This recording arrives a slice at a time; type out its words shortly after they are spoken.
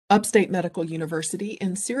Upstate Medical University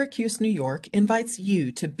in Syracuse, New York invites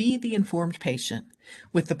you to be the informed patient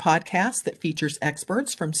with the podcast that features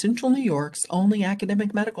experts from Central New York's only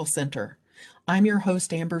academic medical center. I'm your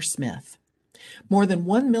host, Amber Smith. More than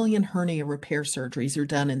 1 million hernia repair surgeries are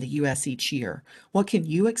done in the U.S. each year. What can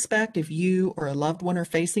you expect if you or a loved one are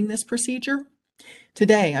facing this procedure?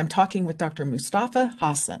 Today, I'm talking with Dr. Mustafa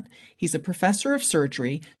Hassan. He's a professor of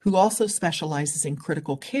surgery who also specializes in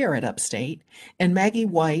critical care at Upstate, and Maggie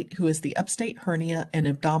White, who is the Upstate Hernia and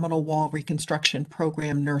Abdominal Wall Reconstruction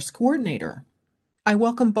Program nurse coordinator. I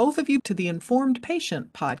welcome both of you to the Informed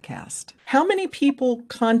Patient podcast. How many people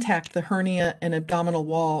contact the hernia and abdominal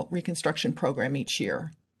wall reconstruction program each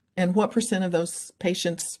year? And what percent of those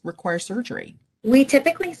patients require surgery? We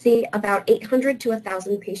typically see about 800 to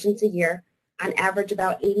 1,000 patients a year, on average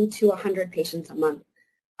about 80 to 100 patients a month.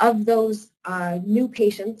 Of those new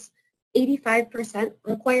patients, 85%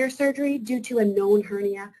 require surgery due to a known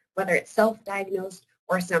hernia, whether it's self-diagnosed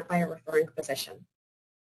or sent by a referring physician.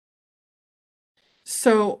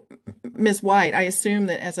 So, Ms. White, I assume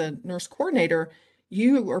that as a nurse coordinator,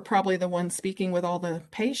 you are probably the one speaking with all the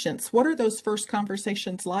patients. What are those first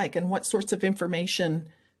conversations like, and what sorts of information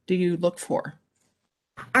do you look for?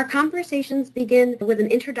 Our conversations begin with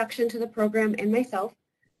an introduction to the program and myself.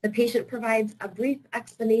 The patient provides a brief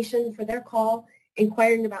explanation for their call,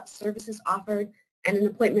 inquiring about services offered and an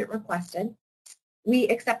appointment requested. We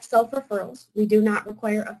accept self-referrals. We do not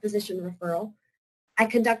require a physician referral. I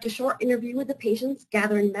conduct a short interview with the patients,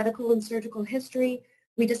 gathering medical and surgical history.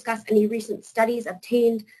 We discuss any recent studies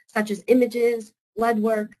obtained, such as images, blood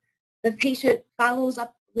work. The patient follows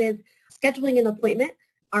up with scheduling an appointment.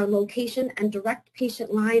 Our location and direct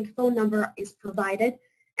patient line phone number is provided,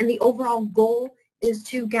 and the overall goal is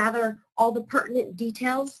to gather all the pertinent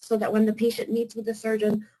details so that when the patient meets with the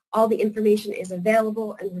surgeon, all the information is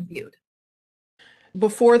available and reviewed.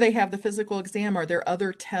 Before they have the physical exam, are there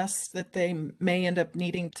other tests that they may end up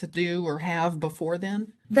needing to do or have before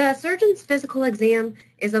then? The surgeon's physical exam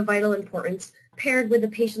is of vital importance, paired with the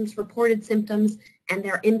patient's reported symptoms and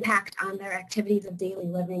their impact on their activities of daily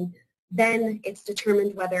living. Then it's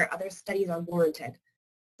determined whether other studies are warranted.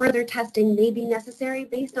 Further testing may be necessary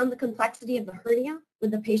based on the complexity of the hernia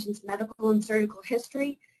with the patient's medical and surgical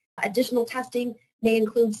history. Additional testing may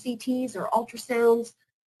include CTs or ultrasounds.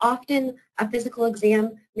 Often, a physical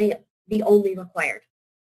exam may be only required.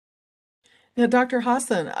 Now, Dr.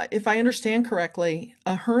 Hassan, if I understand correctly,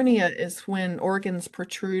 a hernia is when organs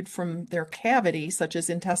protrude from their cavity, such as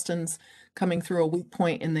intestines coming through a weak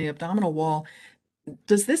point in the abdominal wall.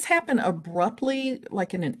 Does this happen abruptly,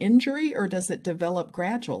 like in an injury, or does it develop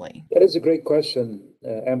gradually? That is a great question,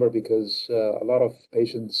 Amber, because a lot of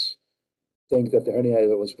patients think that the hernia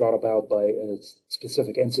was brought about by a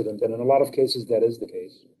specific incident, and in a lot of cases that is the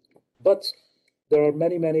case. But there are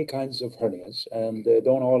many, many kinds of hernias, and they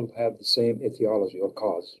don't all have the same etiology or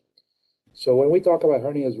cause. So when we talk about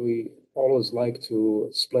hernias, we always like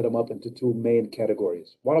to split them up into two main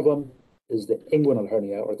categories. One of them is the inguinal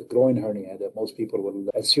hernia or the groin hernia that most people will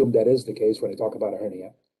assume that is the case when they talk about a hernia.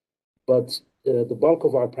 But the bulk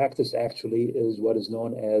of our practice actually is what is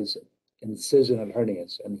known as incisional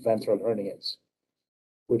hernias and ventral hernias,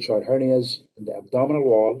 which are hernias in the abdominal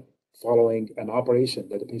wall following an operation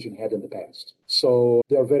that the patient had in the past. So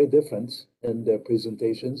they're very different in their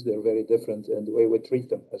presentations. They're very different in the way we treat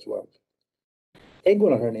them as well.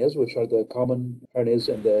 Inguinal hernias, which are the common hernias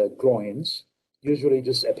in the groins, usually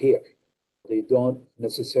just appear. They don't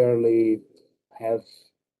necessarily have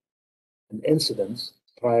an incident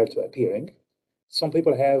prior to appearing. Some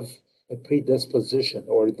people have a predisposition,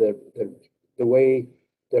 or the way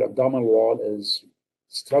their abdominal wall is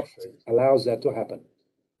structured allows that to happen.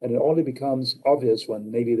 And it only becomes obvious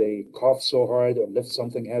when maybe they cough so hard or lift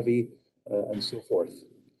something heavy and so forth.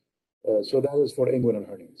 So that is for inguinal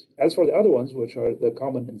hernias. As for the other ones, which are the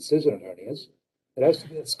common incisional hernias, it has to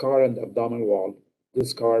be a scar in the abdominal wall.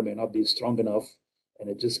 This scar may not be strong enough, and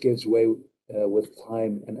it just gives way with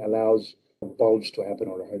time and allows a bulge to happen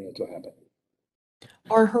or a hernia to happen.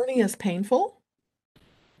 Are hernias painful?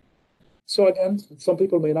 So again, some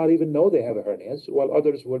people may not even know they have a hernia, while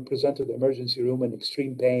others will present to the emergency room in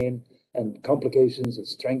extreme pain and complications of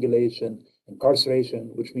strangulation,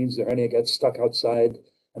 incarceration, which means the hernia gets stuck outside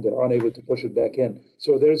and they're unable to push it back in.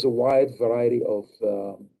 So there's a wide variety of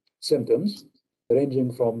symptoms,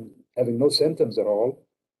 ranging from having no symptoms at all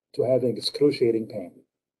to having excruciating pain.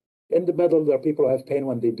 In the middle, there are people who have pain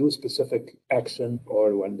when they do specific action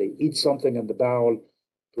or when they eat something and the bowel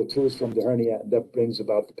protrudes from the hernia, and that brings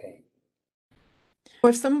about the pain.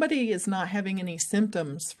 If somebody is not having any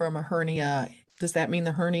symptoms from a hernia, does that mean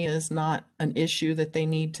the hernia is not an issue that they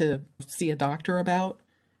need to see a doctor about?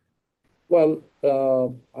 Well,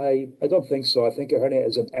 I don't think so. I think a hernia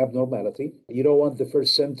is an abnormality. You don't want the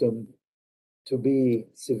first symptom to be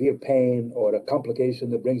severe pain or a complication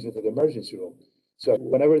that brings you to the emergency room. So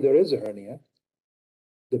whenever there is a hernia,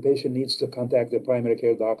 the patient needs to contact the primary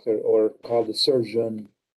care doctor or call the surgeon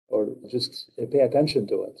or just pay attention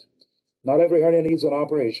to it. Not every hernia needs an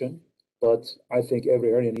operation, but I think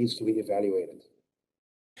every hernia needs to be evaluated.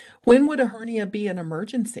 When would a hernia be an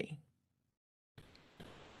emergency?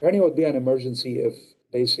 Hernia would be an emergency if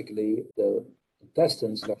basically the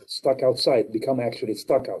intestines that are stuck outside become actually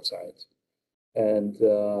stuck outside. And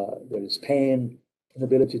there is pain,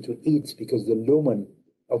 inability to eat because the lumen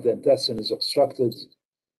of the intestine is obstructed,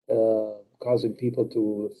 causing people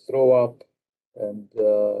to throw up and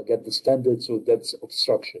get distended. So that's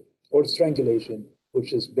obstruction. Or strangulation,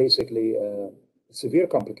 which is basically a severe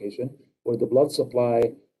complication where the blood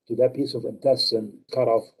supply to that piece of intestine cut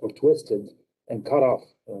off or twisted and cut off.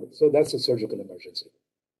 So that's a surgical emergency.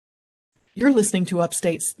 You're listening to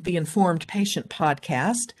Upstate's The Informed Patient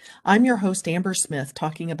podcast. I'm your host, Amber Smith,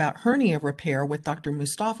 talking about hernia repair with Dr.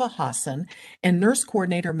 Mustafa Hassan and nurse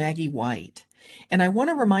coordinator Maggie White. And I want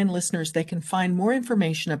to remind listeners they can find more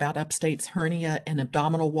information about Upstate's hernia and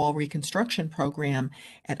abdominal wall reconstruction program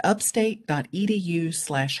at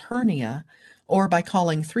upstate.edu/hernia or by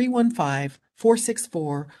calling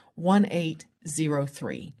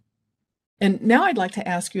 315-464-1803. And now I'd like to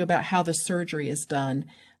ask you about how the surgery is done.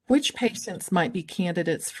 Which patients might be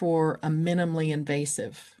candidates for a minimally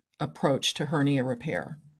invasive approach to hernia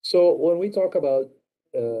repair? So when we talk about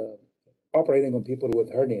operating on people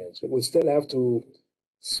with hernias, we still have to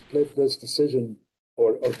split this decision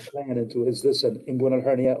or plan into, is this an inguinal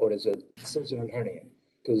hernia or is it incisional hernia?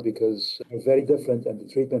 Because they're very different, and the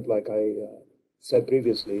treatment, like I said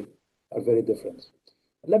previously, are very different.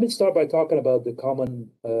 Let me start by talking about the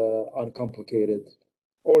common uncomplicated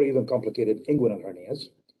or even complicated inguinal hernias.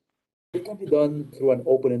 They can be done through an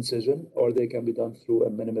open incision, or they can be done through a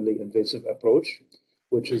minimally invasive approach,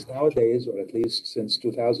 which is nowadays, or at least since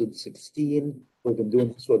 2016, we've been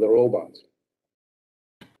doing this with a robot.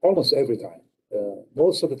 Almost every time.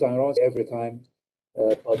 Most of the time, almost every time,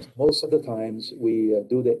 but most of the times we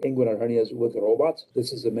do the inguinal hernias with a robot.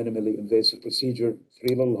 This is a minimally invasive procedure,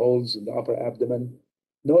 3 little holes in the upper abdomen,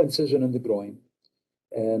 no incision in the groin.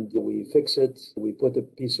 And we fix it, we put a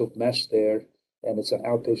piece of mesh there, and it's an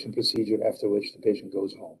outpatient procedure, after which the patient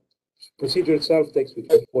goes home. Procedure itself takes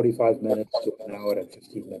between 45 minutes to an hour and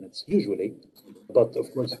 15 minutes, usually. But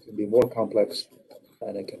of course, it can be more complex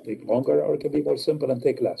and it can take longer, or it can be more simple and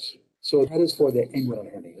take less. So that is for the inguinal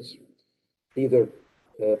hernias, either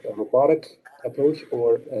a robotic approach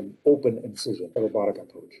or an open incision, a robotic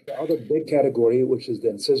approach. The other big category, which is the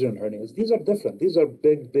incision hernias, these are different. These are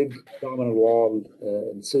big abdominal wall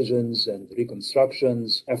incisions and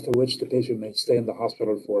reconstructions, after which the patient may stay in the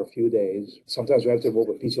hospital for a few days. Sometimes we have to remove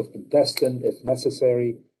a piece of intestine if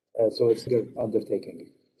necessary, so it's a good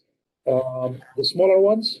undertaking. The smaller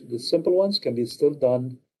ones, the simple ones, can be still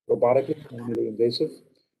done robotically, minimally invasive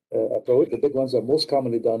approach. The big ones are most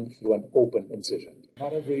commonly done through an open incision.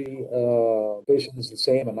 Not every patient is the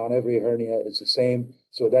same, and not every hernia is the same.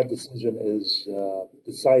 So that decision is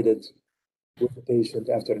decided with the patient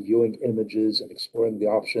after viewing images and exploring the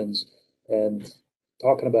options and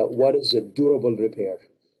talking about what is a durable repair,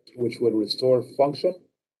 which will restore function,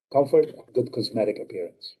 comfort, good cosmetic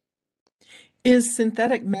appearance. Is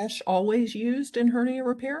synthetic mesh always used in hernia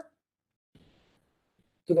repair?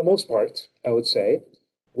 To the most part, I would say,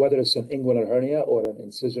 whether it's an inguinal hernia or an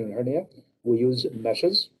incisional hernia, we use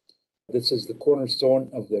meshes. This is the cornerstone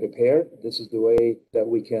of the repair. This is the way that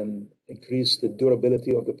we can increase the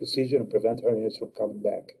durability of the procedure and prevent hernias from coming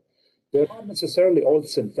back. They're not necessarily all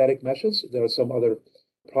synthetic meshes. There are some other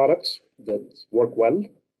products that work well,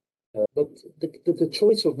 but the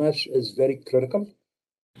choice of mesh is very critical.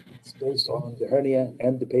 It's based on the hernia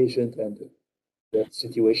and the patient and the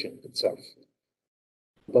situation itself.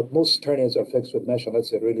 But most hernias are fixed with mesh unless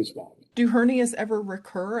they're really small. Do hernias ever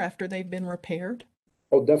recur after they've been repaired?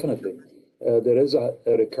 Oh, definitely. There is a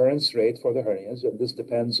recurrence rate for the hernias, and this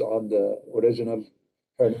depends on the original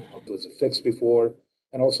hernia, if it was fixed before,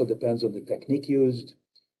 and also depends on the technique used,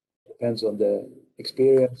 depends on the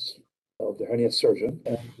experience of the hernia surgeon,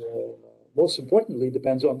 and most importantly,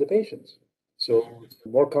 depends on the patient. So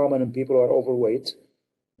more common in people who are overweight,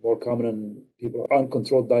 more common in people with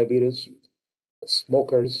uncontrolled diabetes,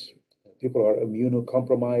 smokers, people who are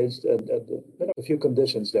immunocompromised, and a few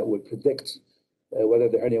conditions that would predict whether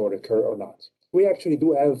the hernia will occur or not. We actually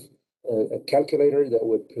do have a calculator that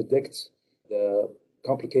would predict the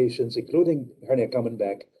complications, including hernia coming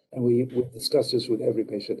back, and we discuss this with every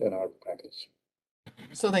patient in our practice.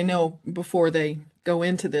 So they know before they go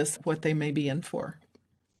into this what they may be in for.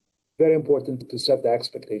 Very important to set the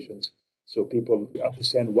expectations so people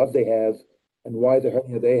understand what they have and why the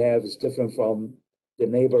hernia they have is different from the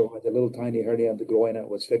neighbor who had a little tiny hernia in the groin and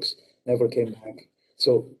was fixed, never came back.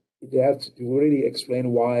 So they have to really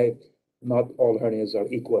explain why not all hernias are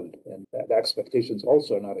equal, and the expectations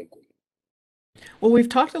also are not equal. Well, we've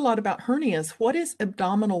talked a lot about hernias. What is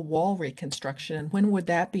abdominal wall reconstruction and when would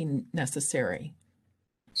that be necessary?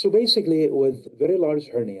 So basically, with very large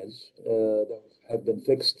hernias that have been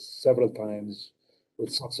fixed several times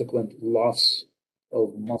with subsequent loss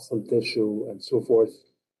of muscle tissue and so forth,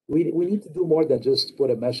 we need to do more than just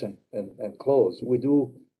put a mesh and close. We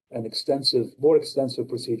do an more extensive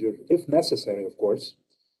procedure, if necessary, of course,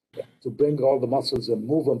 to bring all the muscles and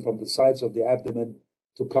move them from the sides of the abdomen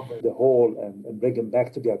to cover the hole and bring them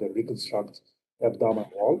back together, reconstruct the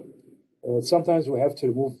abdominal wall. Sometimes we have to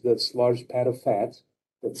remove this large pad of fat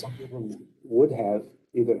that some people would have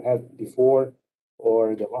either had before,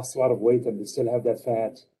 or they lost a lot of weight and they still have that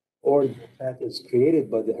fat, or the fat is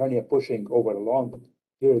created by the hernia pushing over a long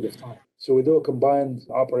period of time. So we do a combined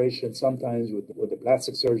operation sometimes with the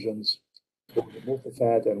plastic surgeons. We remove the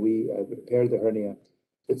fat and we repair the hernia.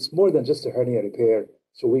 It's more than just a hernia repair,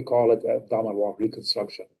 so we call it abdominal wall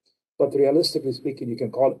reconstruction. But realistically speaking, you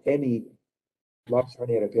can call any large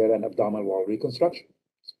hernia repair and abdominal wall reconstruction.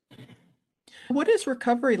 What is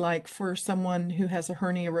recovery like for someone who has a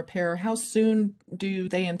hernia repair? How soon do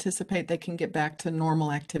they anticipate they can get back to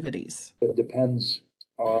normal activities? It depends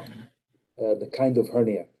on the kind of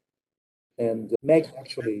hernia. And Meg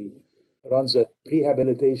actually runs a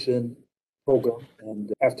rehabilitation program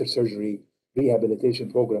and after surgery rehabilitation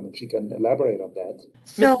program, and she can elaborate on that.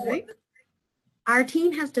 So our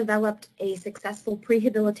team has developed a successful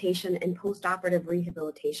prehabilitation and postoperative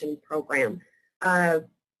rehabilitation program.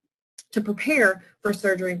 To prepare for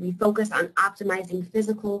surgery, we focus on optimizing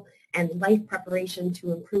physical and life preparation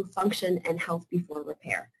to improve function and health before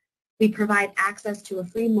repair. We provide access to a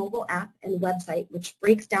free mobile app and website which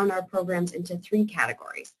breaks down our programs into 3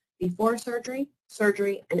 categories: before surgery,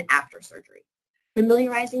 surgery, and after surgery.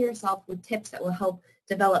 Familiarizing yourself with tips that will help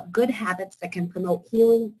develop good habits that can promote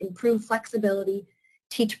healing, improve flexibility,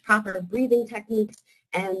 teach proper breathing techniques,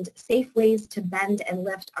 and safe ways to bend and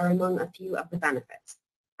lift are among a few of the benefits.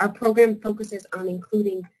 Our program focuses on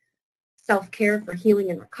including self-care for healing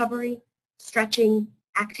and recovery, stretching,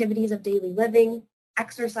 activities of daily living,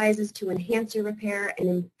 exercises to enhance your repair and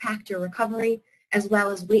impact your recovery, as well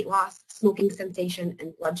as weight loss, smoking cessation,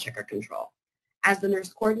 and blood sugar control. As the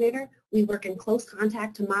nurse coordinator, we work in close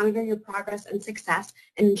contact to monitor your progress and success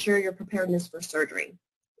and ensure your preparedness for surgery.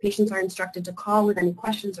 Patients are instructed to call with any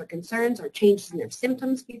questions or concerns or changes in their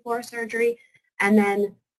symptoms before surgery, and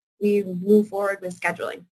then we move forward with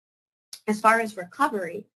scheduling. As far as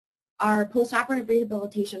recovery, our postoperative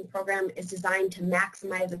rehabilitation program is designed to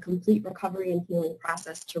maximize a complete recovery and healing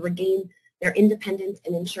process to regain their independence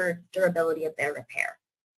and ensure durability of their repair.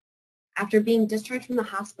 After being discharged from the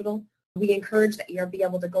hospital, we encourage that you'll be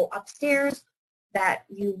able to go upstairs, that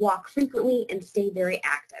you walk frequently, and stay very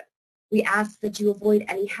active. We ask that you avoid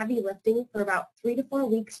any heavy lifting for about 3 to 4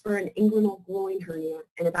 weeks for an inguinal groin hernia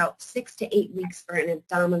and about 6 to 8 weeks for an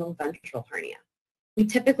abdominal ventral hernia. We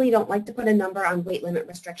typically don't like to put a number on weight limit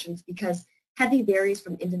restrictions because heavy varies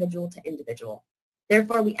from individual to individual.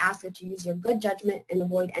 Therefore, we ask that you use your good judgment and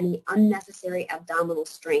avoid any unnecessary abdominal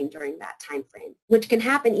strain during that time frame, which can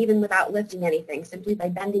happen even without lifting anything, simply by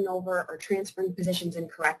bending over or transferring positions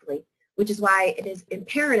incorrectly, which is why it is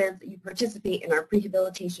imperative that you participate in our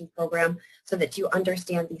prehabilitation program so that you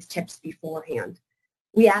understand these tips beforehand.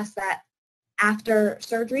 We ask that after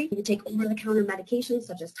surgery, you take over-the-counter medications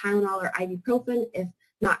such as Tylenol or ibuprofen, if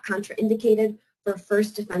not contraindicated, for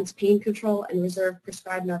first defense pain control, and reserve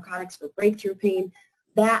prescribed narcotics for breakthrough pain.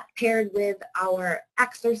 That paired with our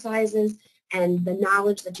exercises and the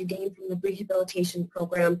knowledge that you gain from the rehabilitation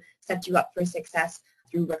program sets you up for success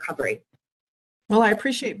through recovery. Well, I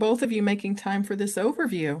appreciate both of you making time for this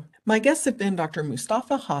overview. My guests have been Dr.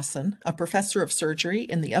 Mustafa Hassan, a professor of surgery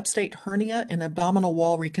in the Upstate Hernia and Abdominal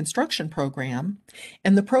Wall Reconstruction Program,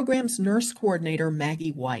 and the program's nurse coordinator,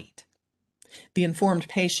 Maggie White. The Informed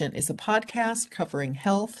Patient is a podcast covering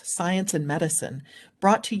health, science, and medicine,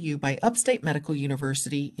 brought to you by Upstate Medical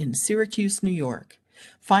University in Syracuse, New York.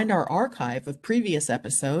 Find our archive of previous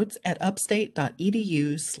episodes at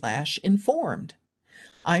upstate.edu/informed.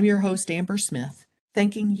 I'm your host, Amber Smith,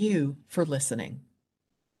 thanking you for listening.